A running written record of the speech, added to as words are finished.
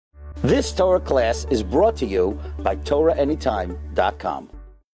This Torah class is brought to you by TorahAnytime.com.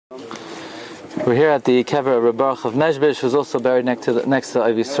 We're here at the Kever Baruch of Mezhybizh, who's also buried next to Rabbi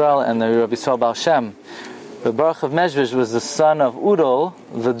Yisrael and the Rabbi Yisrael Baal Shem. Baruch of Mezhybizh was the son of Udal,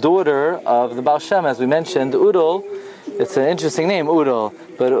 the daughter of the Baal Shem. As we mentioned, Udal, it's an interesting name, Udal,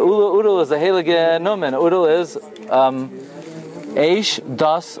 but Udal is a heilige nomen. Udal is Eish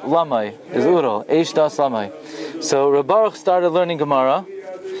Das Lamai, is Udal, Eish Das Lamai. So Baruch started learning Gemara.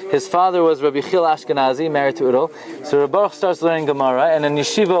 His father was Rabbi Chil Ashkenazi, married to Udal. So Baruch starts learning Gemara, and in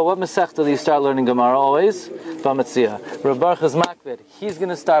Yeshiva, what Masechta do you start learning Gemara always? Bamatzia. Baruch is Makvid. He's going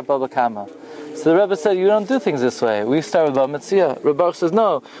to start Baba Kama. So the Rebbe said, you don't do things this way. We start with Bamatzia. Baruch says,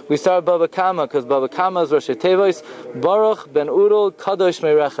 no, we start with Baba Kama, because Baba Kama is Rosh Tevois, Baruch ben Udal Kadosh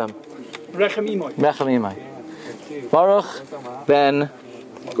Merechem. Rechem Imai. Baruch ben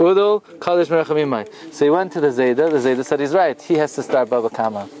Udal Kadosh Merechem Imai. So he went to the Zayda said he's right. He has to start Baba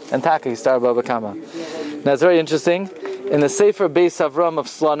Kama. And Taka, he started Baba Kama. Now it's very interesting. In the Sefer Beis Avram of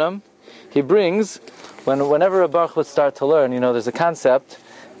Slonim, he brings, whenever a Baruch would start to learn, there's a concept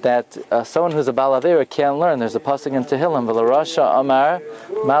that someone who's a Baal Avera can't learn. There's a pasuk in Tehillim, V'larasha Amar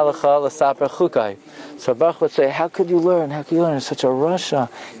Malacha L'saper Chukai. So Baruch would say, how could you learn? How could you learn? You're such a Rasha.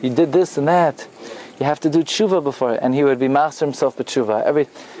 You did this and that. You have to do tshuva before it. And he would be master himself with tshuva.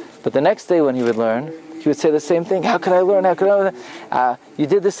 But the next day when he would learn, he would say the same thing. How could I learn? How could I learn? You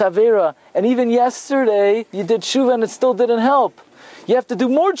did this Avera. And even yesterday, you did tshuva and it still didn't help. You have to do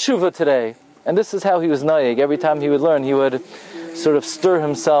more tshuva today. And this is how he was noyeg. Every time he would learn, he would sort of stir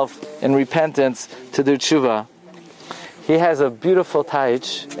himself in repentance to do tshuva. He has a beautiful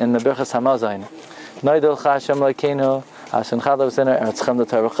taich in the Birchas Hamazon. Noidel Hashem Lekeinu, Hashem Chalav Zena, Eretzchem the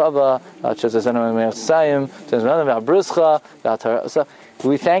Torah Chava, Chazazenu Me'Yosayim, Chazazenu Me'Abrischa, Torah.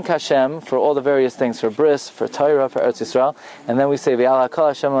 We thank Hashem for all the various things, for bris, for Torah, for Eretz Yisrael, and then we say V'Yala Kol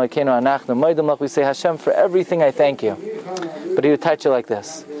Hashem Lekeinu Anachnu Moedim Lach. We say Hashem for everything I thank you. But he would touch it like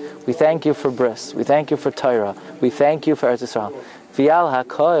this. We thank you for bris. We thank you for Torah. We thank you for Eretz Yisrael. V'Yal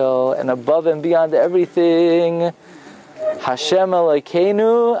HaKoil, and above and beyond everything, Hashem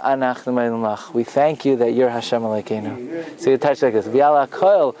Elokeinu Anachnu Moedim Lach. We thank you that you're Hashem Elokeinu. So you touch like this. V'Yal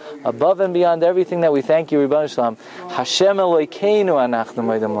HaKoil, above and beyond everything that we thank you, Ribbon Shalom. Hashem Elokeinu Anachnu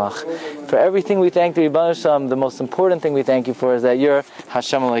Moedim Lach. For everything we thank the Ribbon Shalom, the most important thing we thank you for is that you're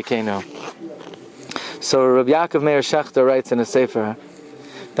Hashem Elokeinu. So Rabbi Yaakov Meir Shechter writes in a sefer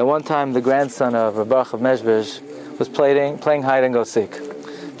that one time the grandson of Baruch of Mezhybizh was playing hide and go seek.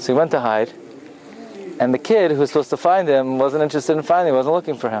 So he went to hide, and the kid who was supposed to find him wasn't interested in finding him, wasn't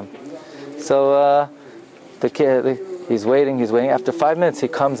looking for him. So the kid, he's waiting. After 5 minutes he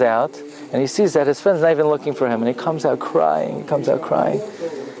comes out, and he sees that his friend's not even looking for him, and he comes out crying.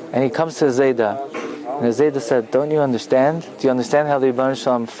 And he comes to Zayda, and the Zayda said, don't you understand? Do you understand how the Rebbeinu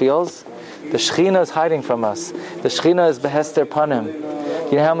Shalom feels? The Shechina is hiding from us. The Shechina is behester panim.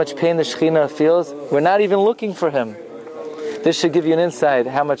 You know how much pain the Shechina feels? We're not even looking for him. This should give you an insight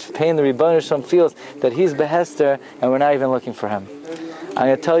how much pain the Rebbeinu Shalom feels that he's behester and we're not even looking for him. I'm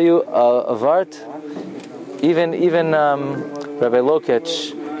going to tell you a vart. Even Rabbi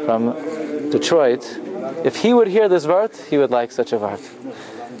Lokich from Detroit, if he would hear this vart, he would like such a vart.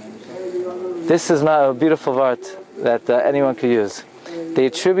 This is not a beautiful vart that anyone could use. They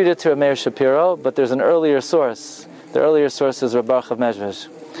attribute it to Meir Shapiro, but there's an earlier source. The earlier source is Baruch of Mezhybizh.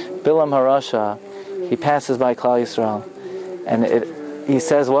 Bilam Harasha, he passes by Klal Yisrael, and he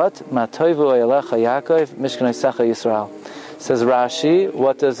says what? Ma toivu oyelecha Yaakov mishkaneisecha Yisrael. Says Rashi,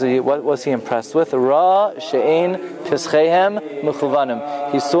 what was he impressed with? Ra she'ein pischehem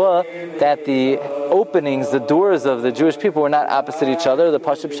mechuvanim. He saw that the openings, the doors of the Jewish people were not opposite each other. The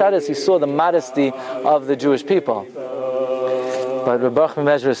Pashup Pshat is he saw the modesty of the Jewish people. But Baruch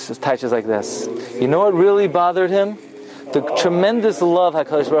Mezhybizh touches like this. You know what really bothered him? The tremendous love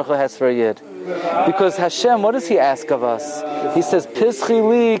HaKadosh Baruch Hu has for a Yid. Because Hashem, what does He ask of us? He says, Pischi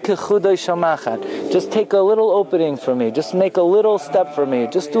li kechudai shamachat. Just take a little opening for me. Just make a little step for me.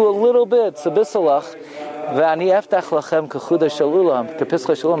 Just do a little bit. Sabisalach. I'll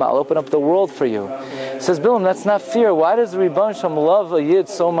open up the world for you. Says Bilam, that's not fear. Why does the Rebbeinu Shem love a Yid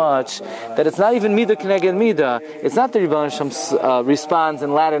so much that it's not even Mida Keneged Mida? It's not the Rebbeinu Shem responds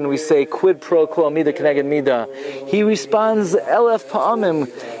in Latin, we say quid pro quo Mida Keneged Mida. He responds Elef Pa'amim.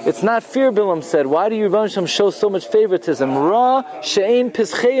 It's not fear, Bilam said. Why do Rebbeinu Shem show so much favoritism? Ra she'ein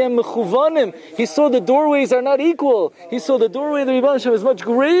pischeyem mechuvanim. He saw the doorways are not equal. He saw the doorway of the Rebbeinu Shem is much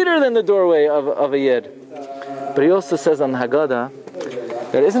greater than the doorway of a Yid. But he also says on the Haggadah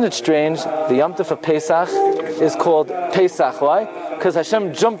that isn't it strange, the Yom Tov of Pesach is called Pesach. Why? Because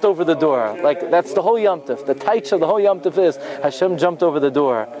Hashem jumped over the door. Like, that's the whole Yom Tov. The taich of the whole Yom Tov is Hashem jumped over the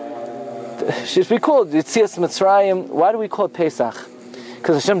door. should be called Yetzias Mitzrayim. Why do we call it Pesach?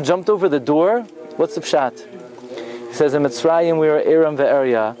 Because Hashem jumped over the door. What's the pshat? He says in Mitzrayim we were Eram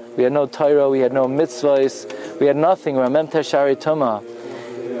ve'Eria. We had no Torah, we had no mitzvahs, we had nothing. We were Mem Teshari Tuma.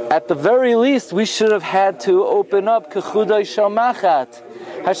 At the very least, we should have had to open up Kechudai Shalmachat.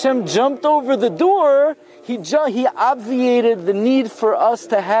 Hashem jumped over the door. He obviated the need for us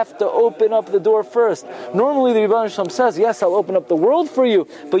to have to open up the door first. Normally the Rebbeinu Shalom says, yes, I'll open up the world for you,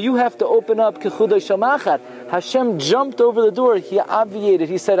 but you have to open up Kechudai Shalmachat. Hashem jumped over the door. He obviated.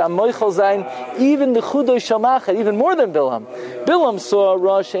 He said, Amoichel Zayin, even the Chudai Shalmachat, even more than Bilam. Bilam saw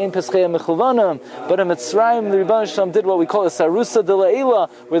Rosh Ein Peschei Mechuvanam, but in Mitzrayim the Rebbeinu Shalom did what we call a Sarusa de La'ila,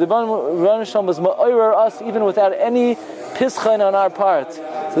 where the Rebbeinu Shalom was Ma'orer us even without any Pischein on our part.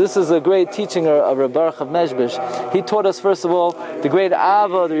 So this is a great teaching of Rabbi Baruch of Mezhybizh. He taught us, first of all, the great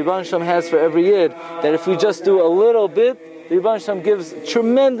Ava the Rebbeinu Shalom has for every Yid, that if we just do a little bit, the Rebbeinu Shalom gives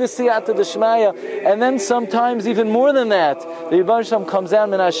tremendous siyata d'shmaya, and then sometimes even more than that, the Rebbeinu Shalom comes down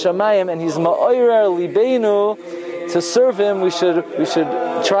min hashamayim and he's ma'orer libeinu. To serve Him, we should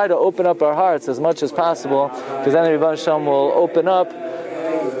try to open up our hearts as much as possible, because then the Rebbeinu Shalom will open up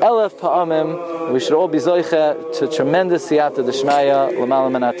Elef Pa'amim. We should all be zoiche to tremendous siyata d'shmaya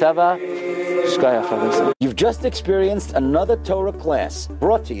l'malam min hateva. You've just experienced another Torah class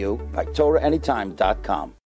brought to you by TorahAnytime.com.